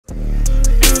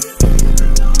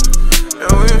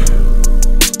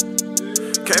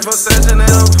Came for session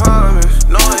in apartments.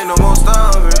 No, ain't no more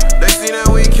starving. They see that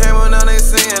we came, but now they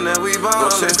seeing that we ballin'.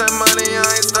 Go chase that money, I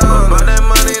ain't starving. But that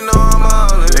money, know I'm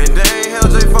all in. And they ain't held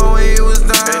J4 when he was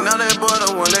down. Ain't now that boy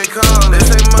the one they call. They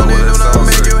say money do not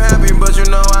make you happy, but you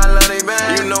know I love they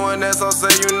band. You know when that's all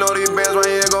say, you know these bands right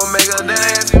here gon' make a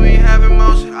dance. We have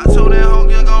emotion. I told that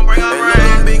hoe you gon' bring her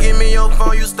brain. Big, give me your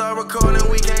phone, you start recording,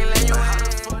 we can't let you have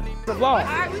the fun. The vlog.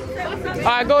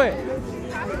 Alright, go ahead.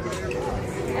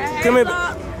 Come here.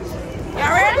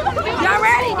 Y'all ready? Y'all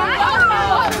ready?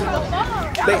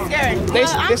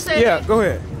 Yeah, go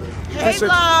ahead. Hey,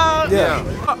 vlog. Yeah.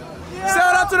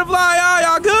 Shout out to the vlog, y'all.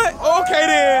 Y'all good? Okay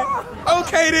then.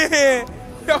 Okay then.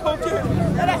 Okay.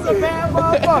 That's a bad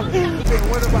motherfucker.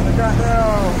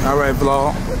 All right,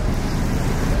 vlog.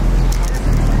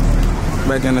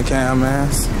 Back in the cam, man.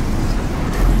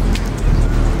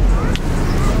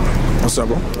 What's up,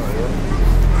 bro?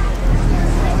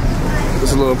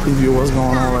 Just a little preview of what's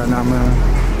going on right now, man.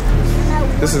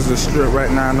 This is the strip right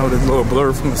now. I know this little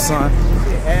blur from the sun. This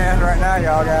shit ass right now,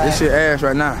 y'all guys. This shit ass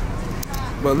right now.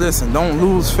 But listen, don't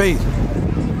lose faith.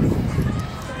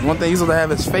 One thing you supposed to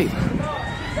have is faith.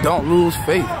 Don't lose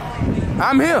faith.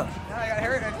 I'm here.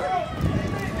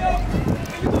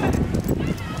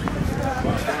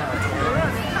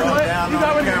 You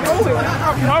already know it.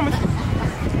 I promise you.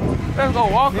 Let's go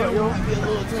walk it.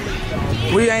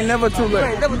 We ain't never too late. We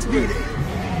ain't never too late.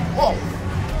 Whoa.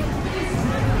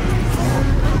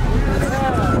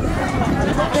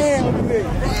 Damn,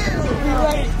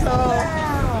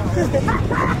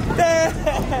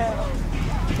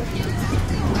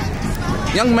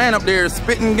 Young man up there is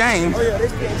spitting game. Oh yeah, they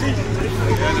spitting Jesus.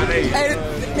 Hey,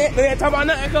 they ain't talking about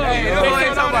nothing. They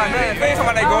ain't talking about nothing. They ain't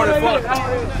talking about they going to fuck.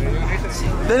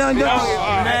 They don't do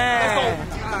man.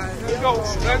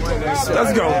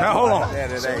 Let's go. Now hold on.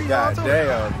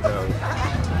 Goddamn, though.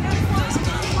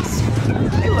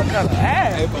 They look kind of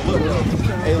ass.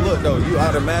 Hey, look though, you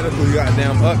automatically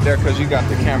goddamn up there because you got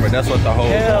the camera. That's what the whole.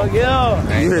 Hell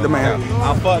yeah. You hear the man?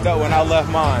 I fucked up when I left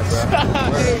mine, bro. That's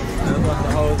what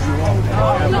the hoes you want.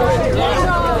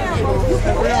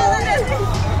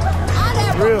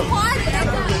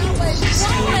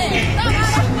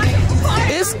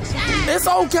 It's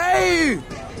okay.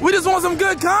 We just want some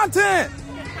good content.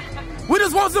 We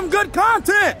just want some good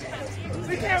content.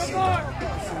 We can't record.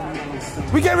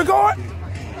 We can't record?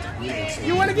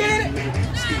 You want to get in it?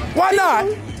 Why not?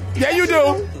 Yeah, you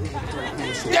do.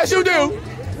 Yes, you do.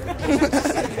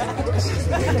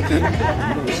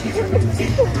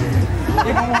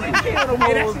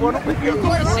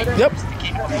 Yep.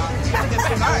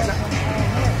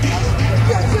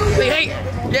 They hate.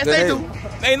 Yes, they do.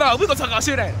 Hey, no, we gonna talk our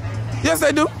shit at it. Yes,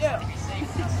 they do. Yeah.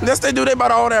 Yes, they do. They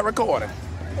about all that recording.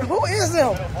 Who is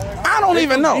them? I don't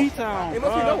even know. They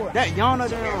must be nowhere. That Yana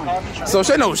down. So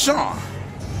she knows Sean.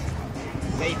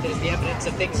 Faith is the evidence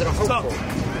of things that are hopeful,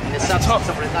 and the substance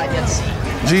of what is not yet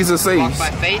seen. Jesus says. Walk by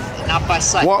faith and not by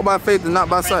sight. Walk by faith and not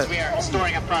by Friends, sight. we are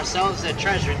storing up for ourselves a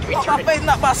treasure to Walk by eternity. faith,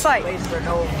 not by sight.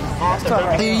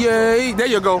 Yeah, there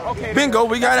you go. Okay, bingo,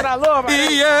 we got it. That's what I love about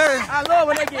that. Yeah. I love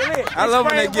when they get lit. I love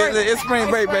when they get lit. It's spring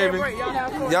break, baby. Y'all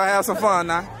have fun. Y'all have some fun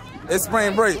now. It's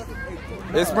spring break.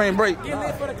 It's spring break.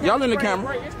 Y'all in the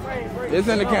camera. It's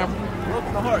in the camera.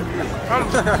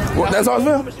 Well, that's all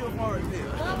it's for?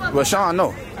 Well, Sean,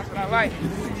 no. That's what I like.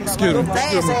 Excuse me.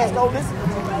 Fast ass don't listen.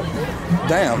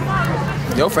 Damn.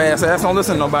 Your fast ass don't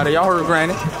listen to nobody. Y'all heard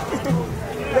Granny.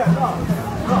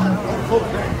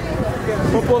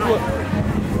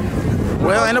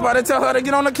 Well, ain't nobody tell her to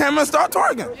get on the camera and start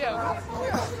twerking.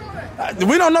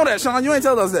 We don't know that, Sean. You ain't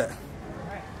tell us that.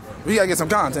 We gotta get some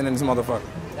content in this motherfucker.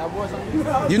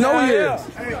 You know he is.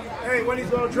 Hey, when he's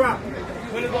gonna drop?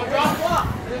 When it's gonna drop?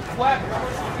 This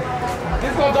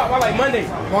gonna drop by like Monday.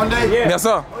 Monday? Yeah. Yes,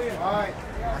 sir. Alright.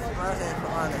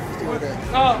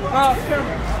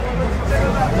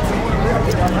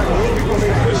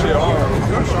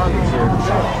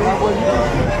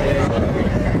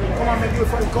 Come on, man, do it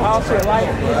for the coach. I'll say like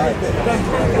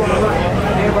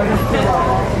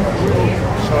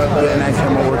That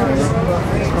camera working.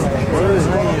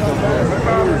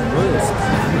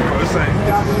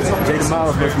 Dirty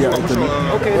Myrtle must be out there.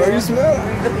 okay, where you smell?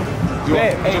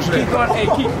 Man, hey, keep going. Hey,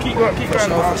 keep going. Keep going.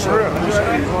 For real.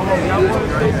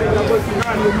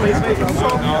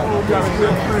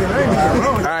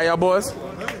 All right, y'all boys.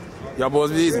 Y'all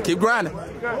boys be easy. Keep grinding.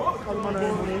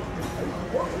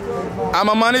 I'm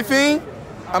a money fiend.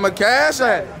 I'm a cash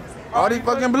addict. All these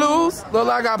fucking blues look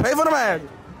like I pay for the mag.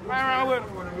 Right around with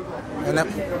him. And that,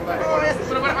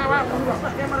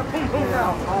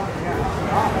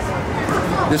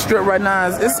 the strip right now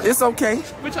is it's okay.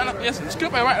 We trying to, yes, the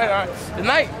strip right now.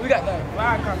 Tonight we got the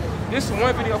live coming. This is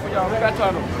one video for y'all. We got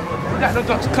y'all. We got them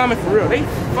jumps coming for real. They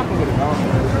fucking with it, dog.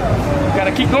 We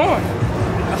gotta keep going.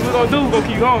 That's what we're gonna do. We're gonna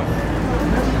keep going.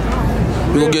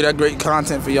 We gonna get that great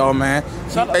content for y'all, man.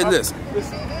 Hey, listen.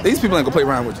 These people ain't gonna play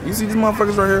around with you. You see these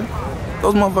motherfuckers right here?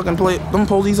 Those motherfucking them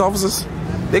police officers,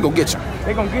 they gonna get you.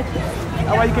 They gonna get you.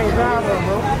 That's why you can't drive on,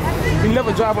 bro. You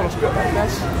never drive on the strip like that.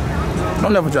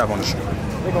 Don't never drive on the street.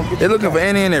 They're looking for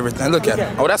any and everything. Look at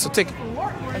it. Oh, that's a ticket.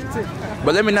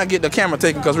 But let me not get the camera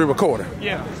taken because we're recording.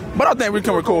 Yeah. But I think we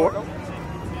can record.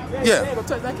 Yeah.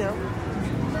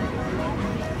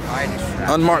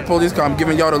 Unmarked police car. I'm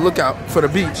giving y'all the lookout for the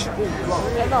beach.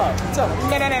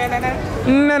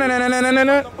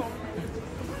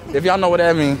 If y'all know what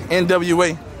that means,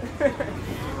 NWA.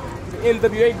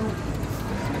 NWA group.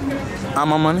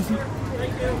 I'm on money.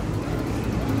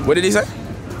 What did he say?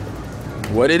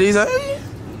 What did he say?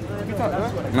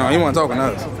 No, he wasn't talking to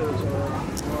us.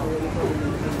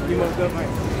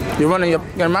 You running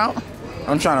your mouth?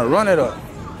 I'm trying to run it up.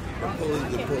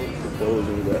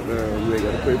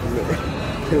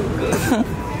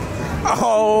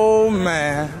 Oh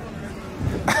man.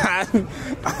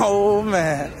 Oh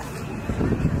man.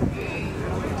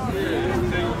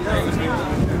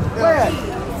 Where?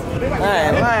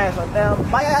 Man, lions are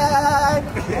down. Bye.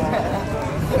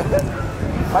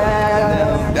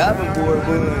 Diving board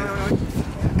buns.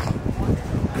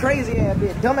 Crazy ass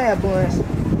bitch, dumb ass buns.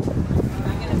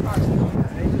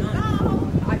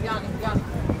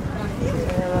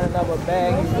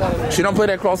 She don't play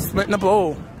that cross splitting the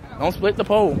pole. Don't split the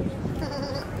pole.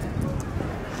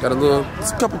 Got a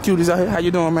couple cuties out here. How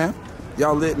you doing, man?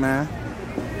 Y'all lit, man.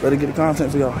 Better get the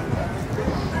content for y'all.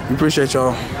 We appreciate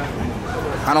y'all.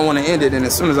 I don't want to end it, and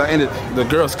as soon as I end it, the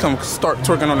girls come start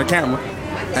twerking on the camera.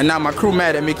 And now my crew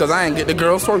mad at me because I ain't get the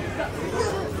girls twerking.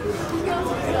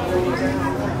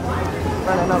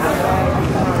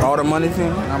 All the money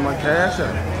thing, I'm a cash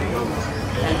out.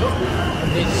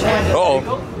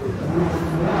 Uh-oh.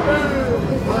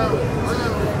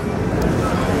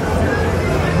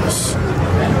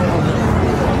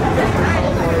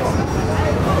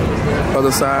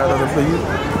 Other side of the field.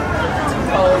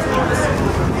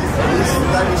 This is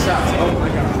 30 shots. Oh my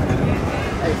god.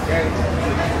 Hey, Gary.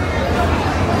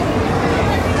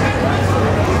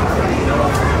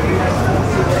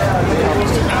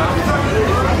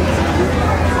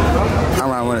 I'm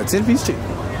around with a 10-piece chicken.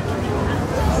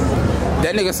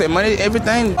 That nigga said money,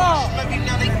 everything.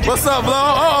 What's up, bro?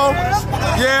 Uh-oh.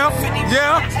 Yeah.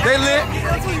 They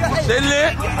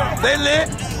lit.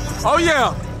 Oh,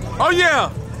 yeah.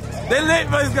 They lit,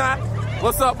 but it's got.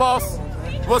 What's up, boss?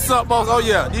 Oh,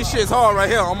 yeah. This shit's hard right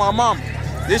here on my mama.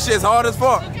 This shit's hard as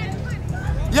fuck.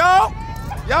 Yo.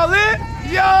 Y'all lit?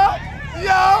 Yo.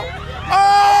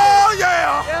 Oh,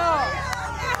 yeah.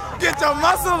 Get your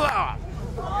muscle out.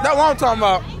 That's what I'm talking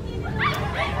about.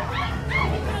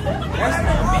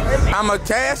 I'm a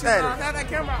cash addict. That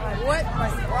camera, like what?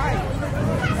 Like right.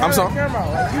 I'm sorry.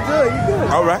 You good.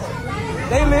 All right.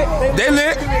 They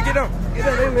lit. Get them.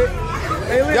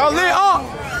 They lit. Y'all lit?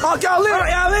 Y'all lit?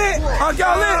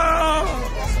 Y'all lit?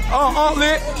 Aunt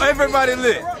lit. Everybody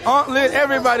lit. Aunt lit.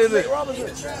 Everybody lit.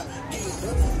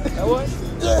 That what?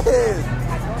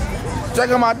 Check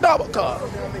out my double car.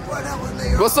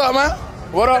 What's up, man?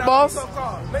 What up, boss?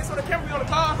 Make sure the camera be on the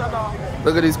cars.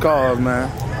 Look at these cars, man.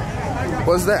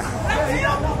 What's that?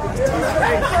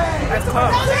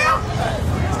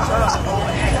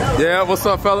 Yeah, what's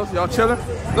up, fellas? Y'all chilling?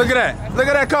 Look at that. Look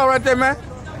at that car right there, man.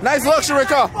 Nice luxury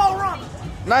car.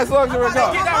 Nice luxury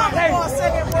car.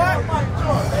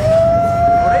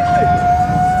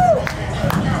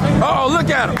 Uh-oh, look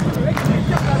at him.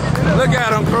 Look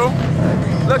at him, crew.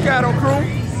 Look at him, crew.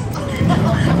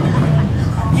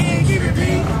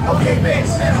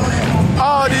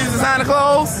 All these designer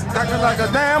clothes, acting like a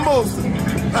damn booster.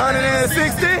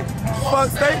 160, fuck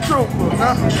state troopers,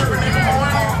 huh?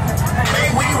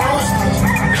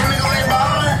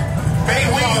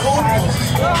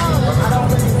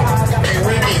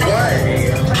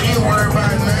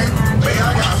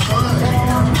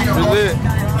 You lit.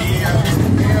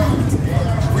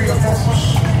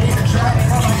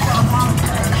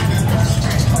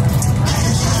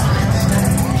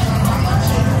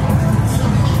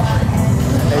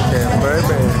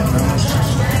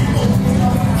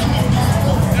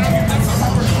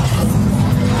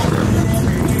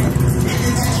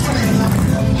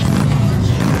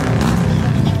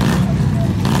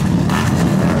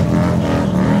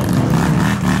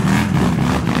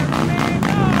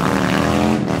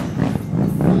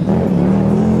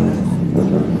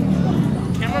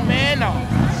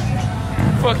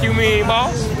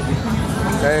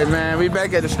 Hey man, we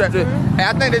back at the strip. Hey,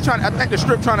 I think the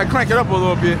strip trying to crank it up a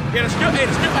little bit. Yeah, the strip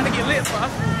about to get lit, so I'm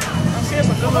seeing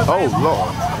some good. Oh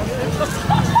Lord.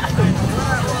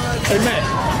 Hey man.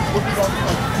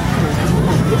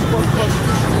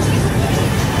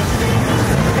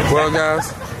 Well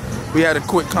guys, we had a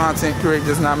quick content create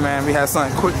just now, man. We had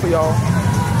something quick for y'all.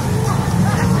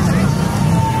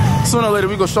 Sooner or later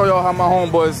we gonna show y'all how my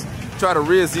homeboys try to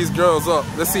riz these girls up.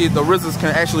 Let's see if the rizzers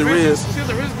can actually riz.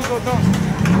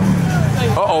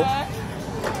 Uh-oh.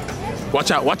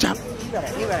 Watch out, watch out.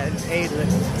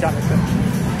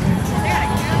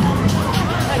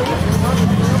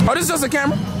 Oh, this is just a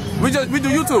camera. We do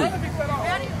YouTube.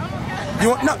 You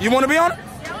want to be on it?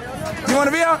 You want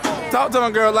to be on? Talk to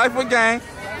them, girl. Life with gang.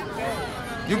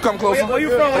 You come closer. Where you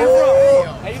from?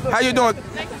 How you doing?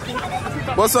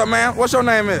 What's up, man? What's your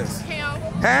name is?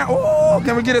 Ham. Oh,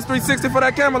 can we get a 360 for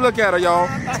that camera? Look at her, y'all.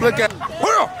 Look at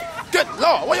her. Good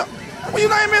Lord. What your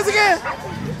name is again?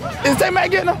 Is they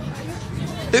Matt getting her?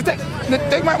 Is they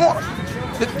might want her?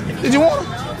 Did you want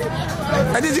her?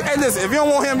 Hey, listen, if you don't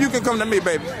want him, you can come to me,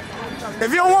 baby.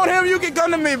 If you don't want him, you can come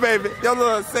to me, baby. Your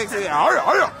little sexy. Hurry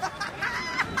up.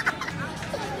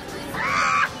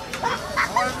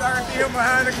 I can see him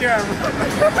behind the camera.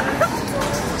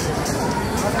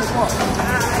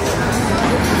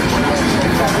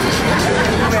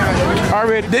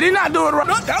 Already. Did he not do it right?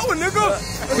 Not that one, nigga.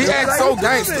 He acts so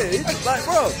gangster. Like,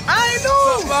 bro, I ain't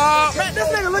know. Bob, Man, this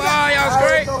nigga look Bob, y'all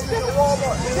straight? We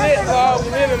lit, Bob.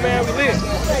 We living, man. We lit.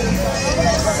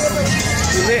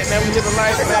 We lit, man. We living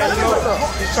life, man. You know,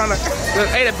 just trying to.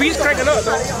 Hey, the beat's cranking up,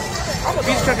 though. The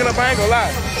beat's cranking up. I ain't gonna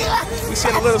lie. We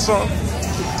seeing a little song.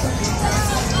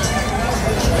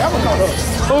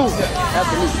 Who?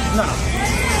 No.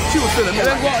 She was feeling me.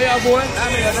 Let's walk, y'all, boy.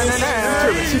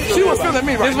 She was feeling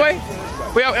me right This way?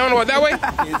 We don't know what that way?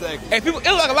 Exactly. Hey, people, it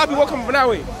look like a lot of people coming from that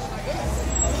way.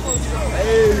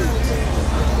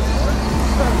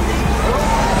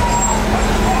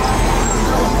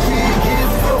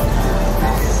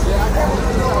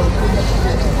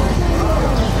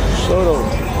 Shut up.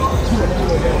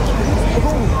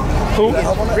 Who?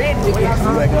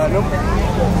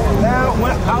 Now,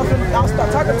 when I'll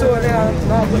start talking to her now,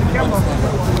 I'll put the camera on.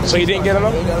 So you didn't get him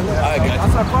up? I got you.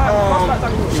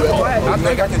 I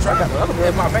think I can track out the other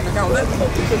if my bank account let me.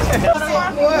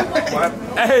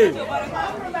 Hey.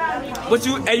 What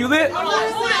you, hey, you lit?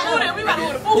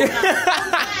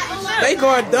 They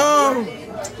going dumb.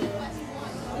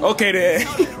 Okay then.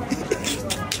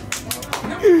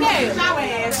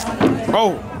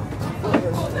 Oh.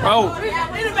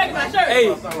 Hey,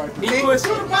 eat pussy.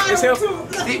 It's healthy.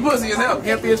 Eat pussy is healthy.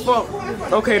 Healthy as fuck.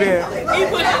 Okay then.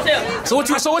 So what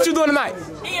you doing tonight?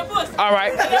 All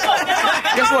right.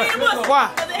 Guess what? Why?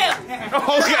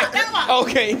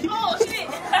 Okay. Oh shit.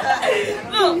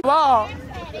 Wow.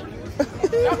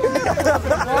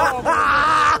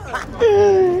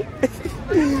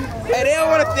 Hey, they don't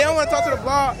want to talk to the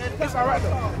vlog. It's all right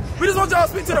though. We just want y'all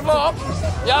to speak to the vlog.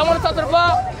 Y'all want to talk to the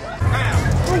vlog?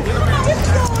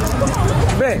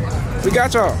 Bet. We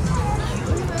got y'all.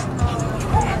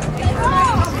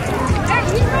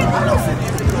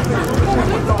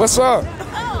 What's up?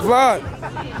 Vlog.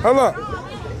 Hold up.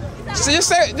 So just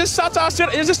shout y'all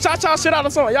shit out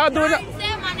of something. Y'all doing that?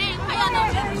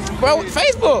 Bro,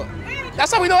 Facebook.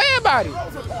 That's how we know everybody.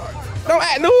 Don't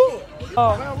act new.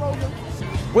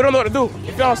 We don't know what to do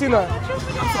if y'all don't see nothing.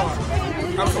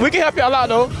 We can help y'all out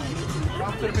though.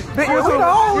 We the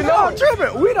hoes, y'all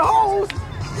tripping. We the hoes.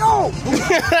 Yo, we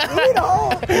the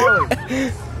hoes.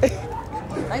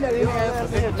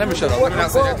 Let me shut up. Let me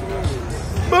not say that.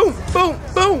 Boom, boom,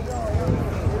 boom.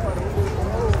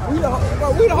 We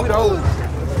the hoes.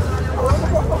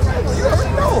 You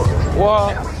already know. Well,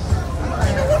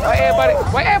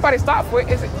 why everybody stop for it?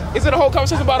 Is it a whole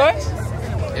conversation about us?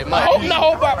 It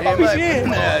Not about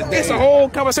PCN. It's a whole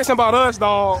conversation about us,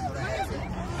 dog.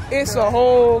 It's a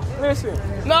whole, listen.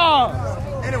 No.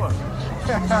 Anyway.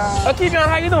 Kevion,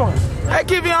 how you doing? Hey,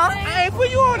 Kevion. I ain't put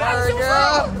you on that.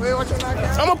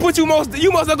 I'm gonna put you most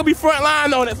not gonna be front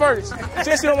line on it first.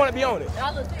 Since you don't want to be on it.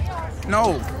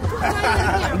 No.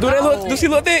 Do she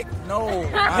look thick? No.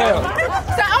 Hell.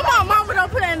 So I'm my mama don't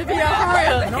put that in the video for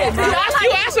real. No,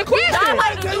 You asked a question.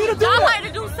 Y'all like to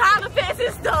do sound effects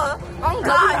and stuff. Oh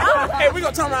God. Hey, we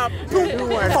gonna talk about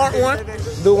part one.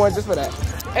 Do one just for that.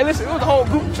 Hey, listen, it was a whole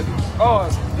group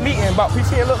meeting about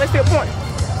PCN. Look, they still point.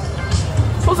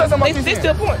 Who said something about PCN? They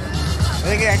still point.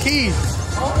 They got keys.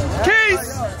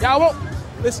 Keys! Y'all want,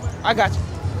 listen, I got you.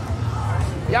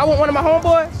 Y'all want one of my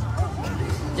homeboys?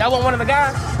 Y'all want one of the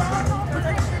guys?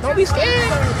 Don't be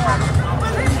scared.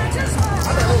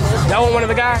 Y'all want one of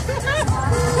the guys?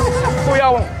 Who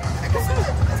y'all want?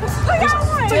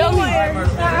 tell me.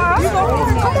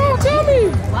 Come on, tell me.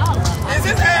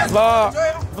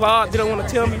 Vlog, they don't want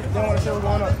to tell me. They don't want to tell me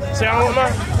what's going on. Say I don't want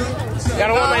none. Y'all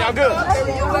don't want none. Y'all good.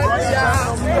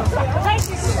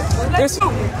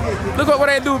 Look at what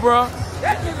they do, bro.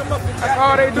 That's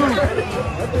all they do.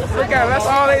 Look at it. That's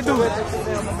all they do.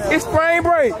 It's spring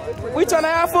break. We trying to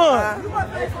have fun.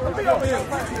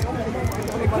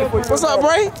 What's up,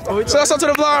 Bray? Say what's up to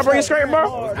the vlog, bro. You straight,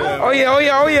 bro? Oh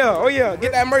yeah.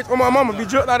 Get that merch on my mama. Be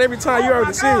dripped out every time you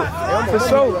already see it. For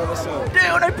sure.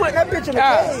 Damn, they put that bitch in the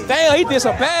cage. Damn, he did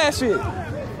some bad shit.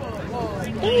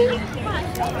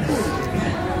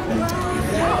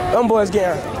 Them boys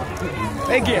getting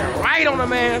right on the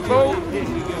man, bro.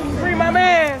 Free my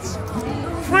mans.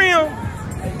 Free him.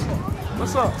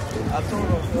 What's up? I told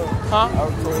her. Huh? I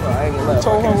told her I ain't gonna lie.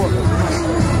 Told her what?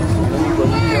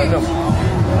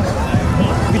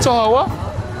 You told her what?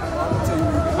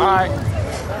 Alright.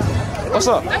 What's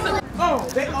up?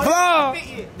 Vlog!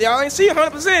 Y'all ain't see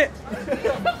 100%.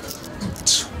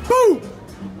 Boom!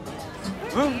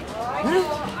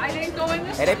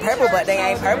 Hey, they purple, but they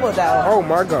ain't purple though. Oh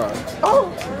my god.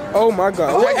 Oh my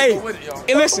god. Hey,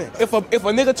 listen, if a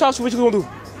nigga talks to you, what you gonna do?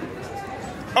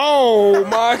 Oh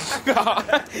my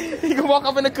god. He can walk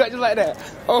up in the cut just like that.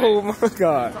 Oh my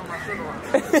god.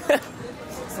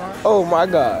 Oh my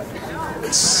god.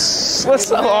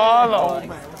 What's up, all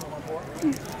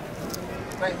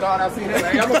Thank God I seen him.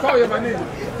 I'm gonna call you my nigga.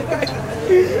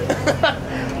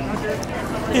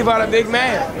 He about a big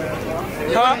man.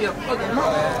 Huh?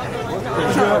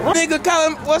 Nigga call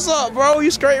him, what's up, bro?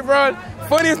 You straight, bro?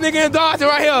 Funniest nigga in Dodge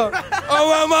right here. Oh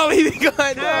my mama, he be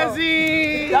going down.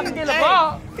 Y'all can get the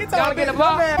ball. Y'all get the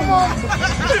ball.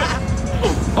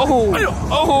 Oh.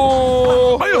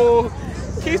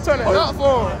 He's turning up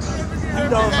for him.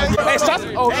 Hey, shut.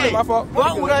 Oh shit, my fault.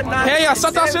 Hell yeah,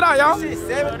 shut that shit out, y'all. Hell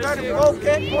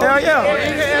yeah.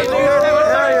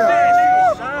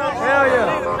 Hell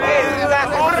yeah.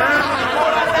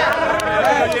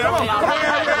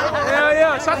 Hell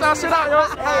yeah, shut that shit out, y'all.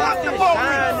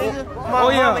 Oh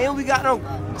yeah. Man, we got no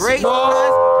great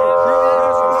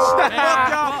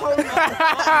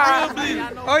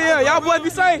Oh yeah, y'all boys be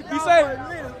safe. Be safe.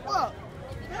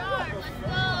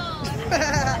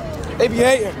 They be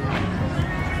hating.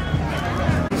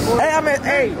 Hey, I mean,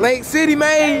 hey. Lake City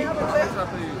made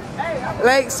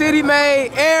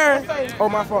Aaron. Oh,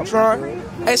 my fault, Sean.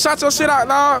 Hey, shout your shit out,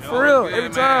 dog. For real, every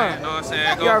time. You know what I'm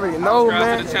saying? You already know,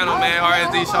 man. To the channel, man.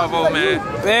 RSD Chavo, man.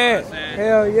 Man,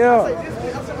 hell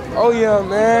yeah. Oh yeah,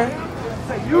 man.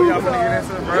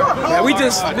 Man, we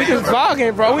just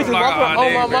vlogging, bro. We just walking. Oh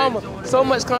my mama, so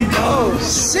much. Oh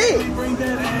shit.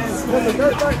 There's a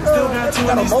dirt bike.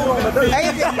 Got a motor on the dirt. Hey,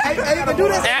 you can do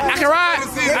this. I can ride. I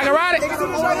can ride it.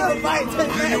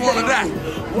 You want to die?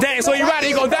 Dang, so you ride it,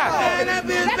 you gonna die.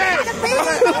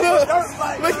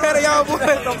 Look at it, y'all boys.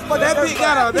 That bitch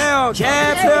got a damn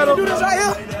gas pedal.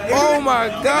 Oh my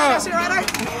god.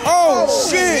 Oh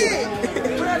shit.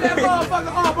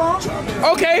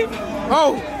 Okay.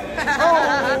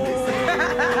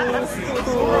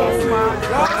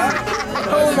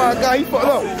 Oh my god, he fucked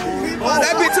up.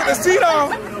 That bitch took the seat off.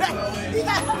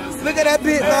 Look at that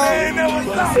bitch, dog.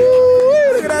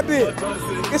 Look at that bitch.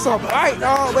 It's a bike,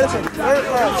 dog, but it's a dirt bike.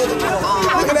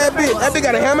 Look at that bitch. That bitch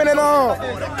got a helmet and all.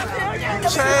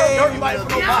 Chain.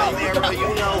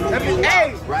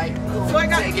 Hey. So I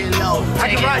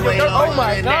can ride your dirt. Oh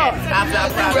my god.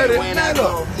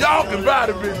 Y'all can ride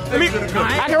a bitch. I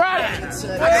can ride it.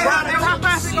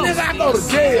 Nigga, I go to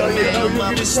jail. Yeah,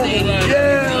 man.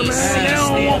 They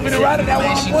don't want me to ride it. That's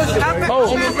why I'm pushing.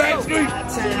 On the back street. I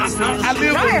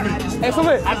live with me. Hey,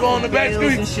 for it. I go on the back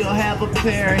street. Go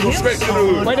straight to the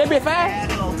hood. Wait, that bit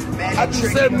fast? I do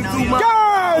 72 miles.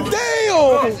 God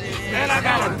damn! And I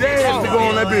got a dance to go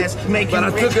on that bitch. But I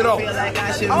took it off. Oh,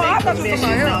 I thought you were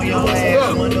talking about him.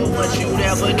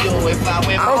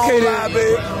 Okay, then.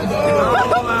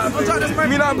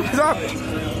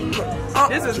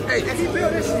 This is hey.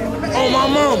 Oh my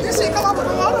mom. This shit come up with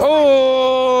the water. Oh.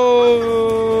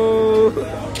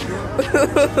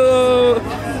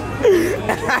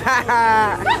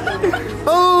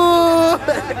 Oh.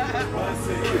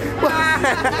 Look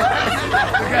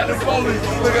at the police.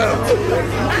 Look at him.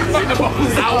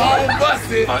 I won't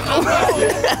bust it.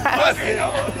 Bust it.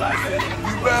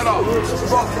 You better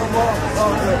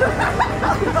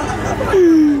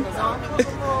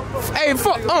Hey,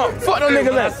 fuck them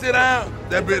niggas left. Sit down.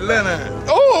 That bitch Lennon.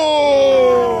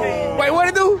 Oh. Wait, what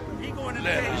it do?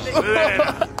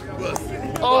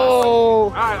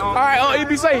 Oh. All right, you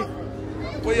be safe.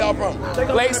 Where y'all from?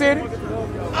 Lake City.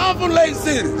 I'm from Lake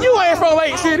City. You ain't from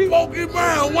Lake City. Smokey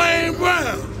Brown, Wayne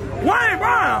Brown. Wayne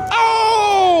Brown.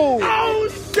 Oh. Oh,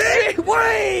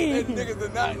 Niggas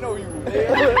did not know you.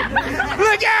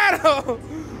 Look at him.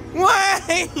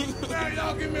 Wayne.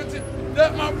 Y'all give me a tip.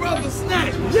 That's my brother,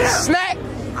 Snack. Snack.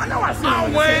 I know I see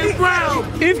I'm Wayne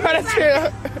Brown. He better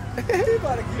chill.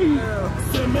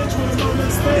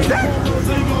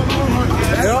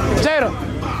 Jada.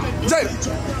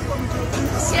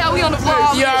 Yeah, we on the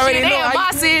vlog. You already Shit, know. they in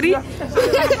my city.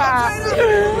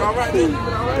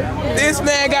 This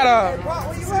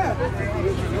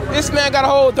man got a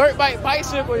whole dirt bike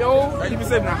bicycle, yo. Hey, you be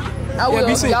safe now. I will.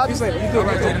 Be safe. Y'all Be safe. You do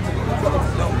it.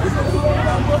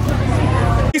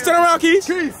 Keys, turn around, Keys.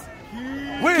 Keys.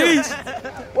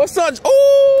 What's up?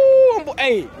 Ooh,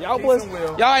 hey, y'all boys,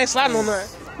 y'all ain't sliding on nothing.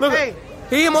 Look,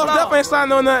 he most definitely ain't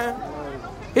sliding on nothing.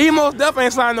 He most definitely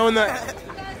ain't sliding on nothing.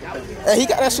 Hey, he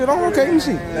got that shit on. Okay, let me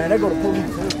see. Man, they go to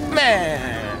police. Man.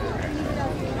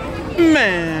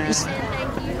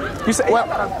 You say well?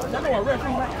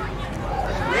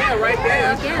 Yeah, right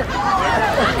there.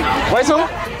 Wait, so?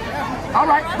 All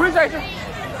right, appreciate you.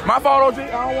 My fault, OG. I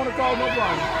don't want to cause no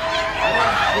problem. Oh,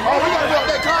 we gotta go up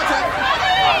that contact.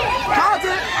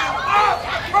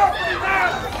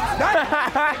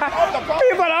 He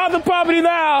about all the property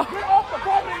now.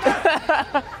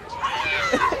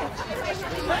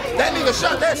 That nigga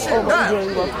shut that shit down.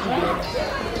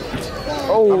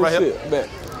 Oh, right shit. Bet.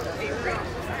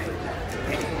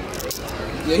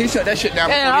 Yeah, he shut that shit down.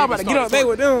 Man, I'm about to get up there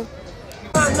with them.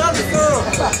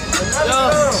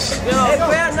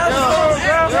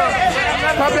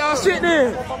 Pop y'all shit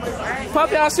then.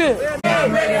 Pop y'all shit. Ain't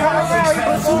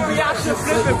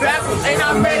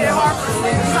I made it hard?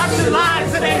 Stop the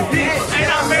lies and they bitch.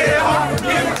 Ain't I made it hard?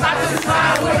 Stop the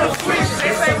slide with a switch.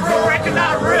 They say real record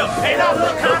not real. Ain't I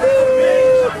look kind of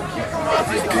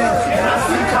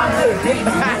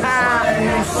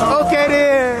Okay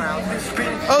then.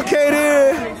 Okay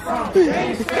then.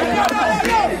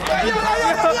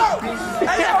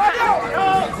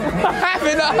 What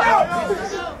happened?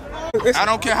 I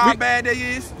don't care how bad they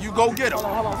is, you go get them.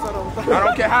 I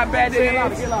don't care how bad they is.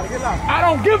 I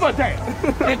don't give a damn.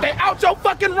 If they out your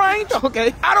fucking range,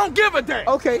 Okay. I don't give a damn.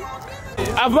 Okay.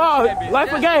 I vlog.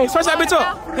 Life with game. Search that bitch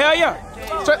up. Hell yeah.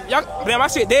 Y'all, damn, my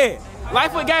shit dead.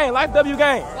 Life with game. Life W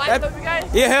game. Life W game?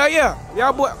 Yeah, hell yeah.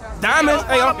 Y'all boy. Diamonds.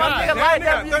 Hey, My nigga Life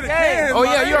W game. oh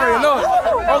yeah, you already know it.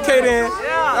 Okay then.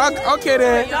 Okay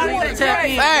then.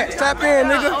 Facts. Tap in,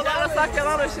 nigga.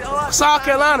 South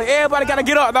Carolina. Everybody gotta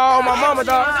get up, dog. On my mama,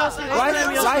 dog.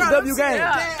 Life W game.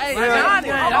 Hey, Hell yeah.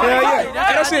 Hey,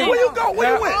 that shit. Where you go?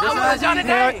 Where you went? Johnny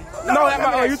Day. No, that's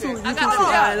my YouTube. I got you.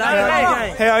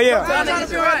 Hell yeah.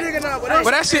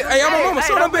 But that shit, hey, I'm a mama.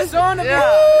 Show them bitch.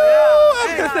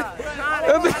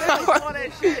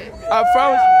 I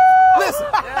promise you. Listen,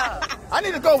 I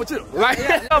need to go with you. Like,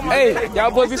 hey, y'all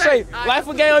boys be safe. Life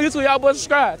with game on YouTube. Y'all boys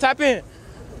subscribe. Tap in.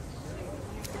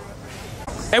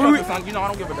 Hey, we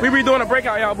redoing a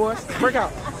breakout, y'all boys.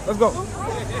 Breakout. Let's go.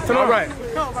 Turn around. Right.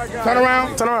 Turn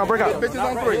around. Turn around. Breakout. Bitches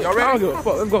on 3. Y'all I don't ready? give a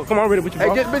fuck. Let's go. Come on, ready with you, bro.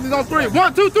 Hey, get bitches on 3.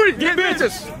 1, 2, 3. Get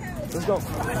bitches. Let's go.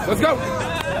 Let's go.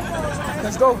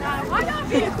 Let's go. Why y'all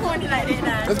being corny like that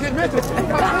now? Let's get bitches.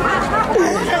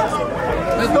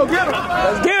 Let's go get them.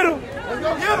 Let's get him. Let's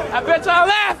go get them. I bet y'all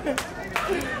laughing.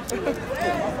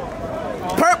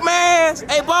 Perk mans.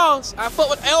 Hey, boss. I fuck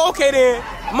with. Hey, okay then.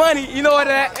 Money. You know what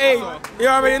that? Hey, you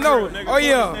already know it. Oh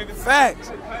yeah.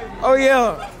 Facts. Oh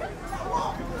yeah.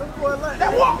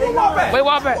 Walk back. Wait,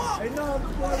 walk back.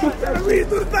 Read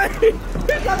through the thing.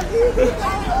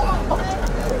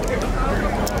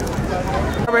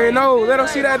 I already know. Let them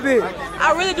see that bitch.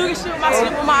 I really do get shit with my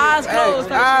shit with my eyes closed.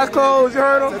 Hey, eyes closed. You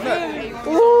heard him?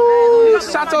 Ooh.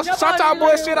 Shout y'all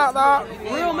boys shit out, dog.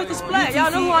 Real Mr. Splat. Y'all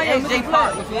know who I am. Mr.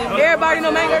 Splat. Everybody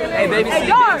know man. Hey, baby. Hey,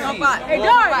 George. Hey,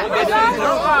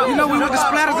 George. You know we with the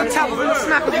splatters and tappers and the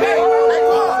snappers.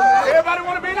 Everybody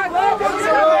want to be like that?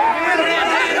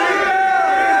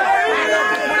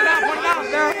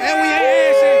 And we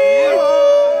ain't shit.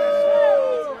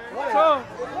 So,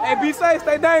 hey, be safe,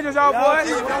 stay dangerous, y'all boys.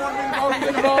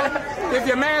 If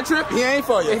your man trip, he ain't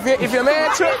for you. If your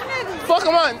man trip, fuck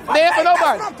him on. They ain't for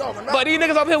nobody. But these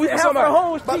niggas up here, we for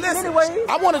somebody. But listen,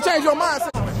 I want to change your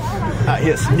mindset.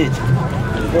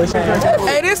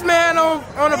 Hey, this man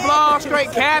on the vlog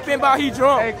straight capping about he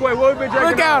drunk. Hey, Quay, what we been drinking?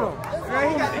 Look at him.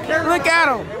 Look at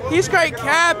him. He straight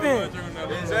capping.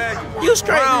 You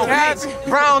straight capping.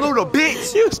 Brown noodle,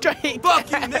 bitch. You straight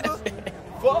Fuck you, nigga.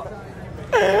 Fuck.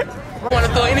 I want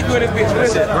to throw anything in this bitch.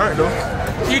 Listen. Right, though.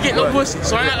 You get no pussy,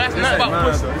 so I'm not asking nothing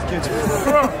about pussy.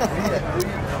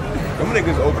 Them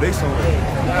niggas over they song.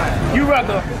 You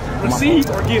rather receive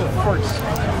or give first?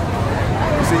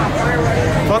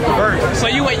 Fuck the verse. So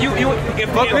if you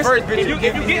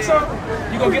get some,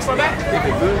 you gonna get some back?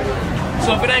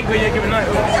 So if it ain't good, you give it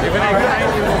nothing. If it ain't good, I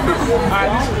ain't giving it.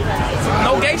 Alright,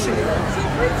 no gay shit.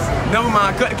 Never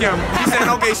mind, cut the camera. He said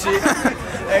no gay shit.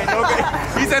 Hey, no gay.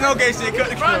 He said no gay shit, cut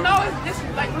the camera. Bro, no, it's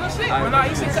like real shit. But no,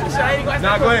 you said cut the shit. I ain't gonna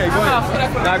Nah, go ahead, go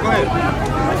ahead. Nah, go ahead.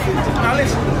 Now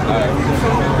listen.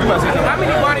 How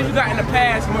many bodies you got in the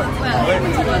past month?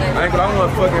 I ain't gonna, I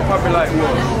want fucking probably like,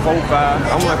 what, 4, 5.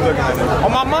 I want fucking like that.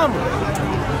 On my mama.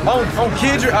 On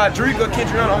Kendra, Drika,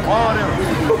 Kendra, on all them.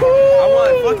 I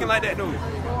want fucking like that, dude.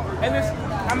 And this,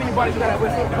 how many bodies you got at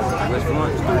West Point? West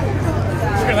Point.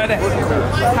 Straight like that.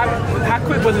 How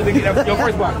quick was it to get your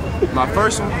first body? My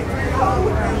first one?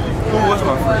 Who was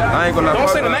my first? I ain't gonna lie. Don't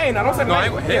say the name, now. Don't say the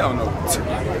name. Hell no.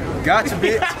 Gotcha,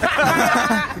 bitch.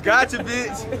 Gotcha,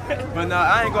 bitch. But nah,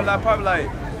 I ain't gonna lie, probably like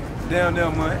damn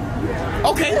month.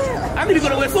 Okay, I need to go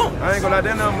to West Point. I ain't gonna lie,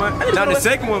 damn month. Now the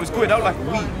second one was quick. That was like a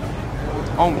week.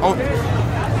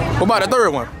 What about the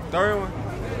third one? Third one?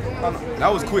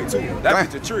 That was quick too. That was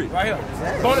the trick. Right here.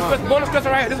 Bonus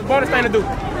question right here. This is a bonus thing to do.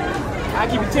 I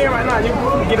give you 10 right now. You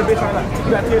can get a bitch right now.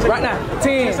 You got 10 seconds. Right now.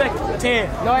 10 seconds.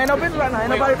 10. No, ain't no bitch right now. Ain't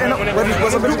nobody.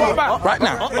 What's a bitch walk by? Right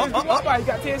now. You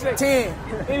got 10 seconds. 10.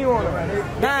 Anyone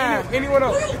else? 9. Anyone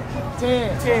else?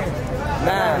 10. 10.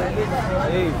 9.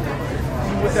 8.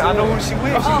 I know who she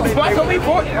with. Why don't we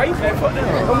put? Why you put that?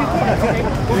 Don't we put that? Okay.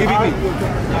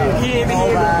 He ain't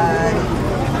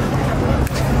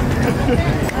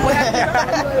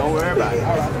Don't worry about it.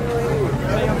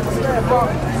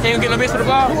 Can't get no bitch for the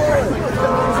ball. We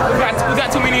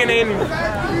got too many in the enemy.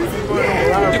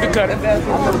 You can cut it.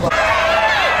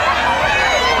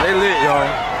 They lit, y'all.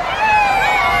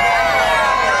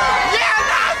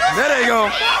 There they go.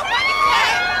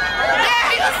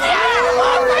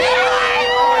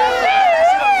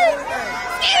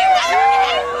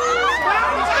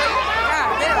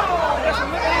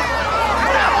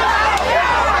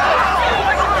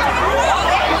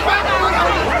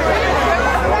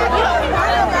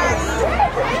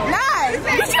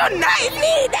 That's nice.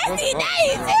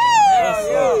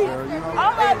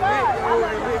 Oh my God.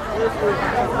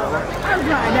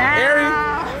 Ari,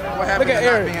 look at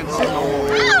Ari. She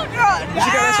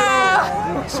got that shit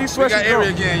on. She sweats. We got Ari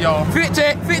again, y'all. Fit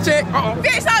check. Bitch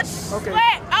so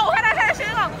sweat. Oh, how that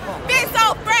shit on? Bitch so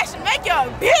fresh, make your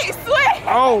bitch sweat.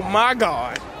 Oh my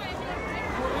God.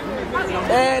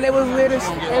 And it was lit as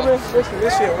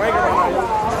this shit ranking right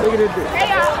now. Look at this bitch. Hey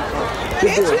y'all.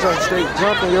 This bitch straight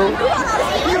jumping, yo.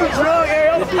 You drunk, yo.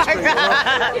 Oh my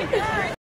God.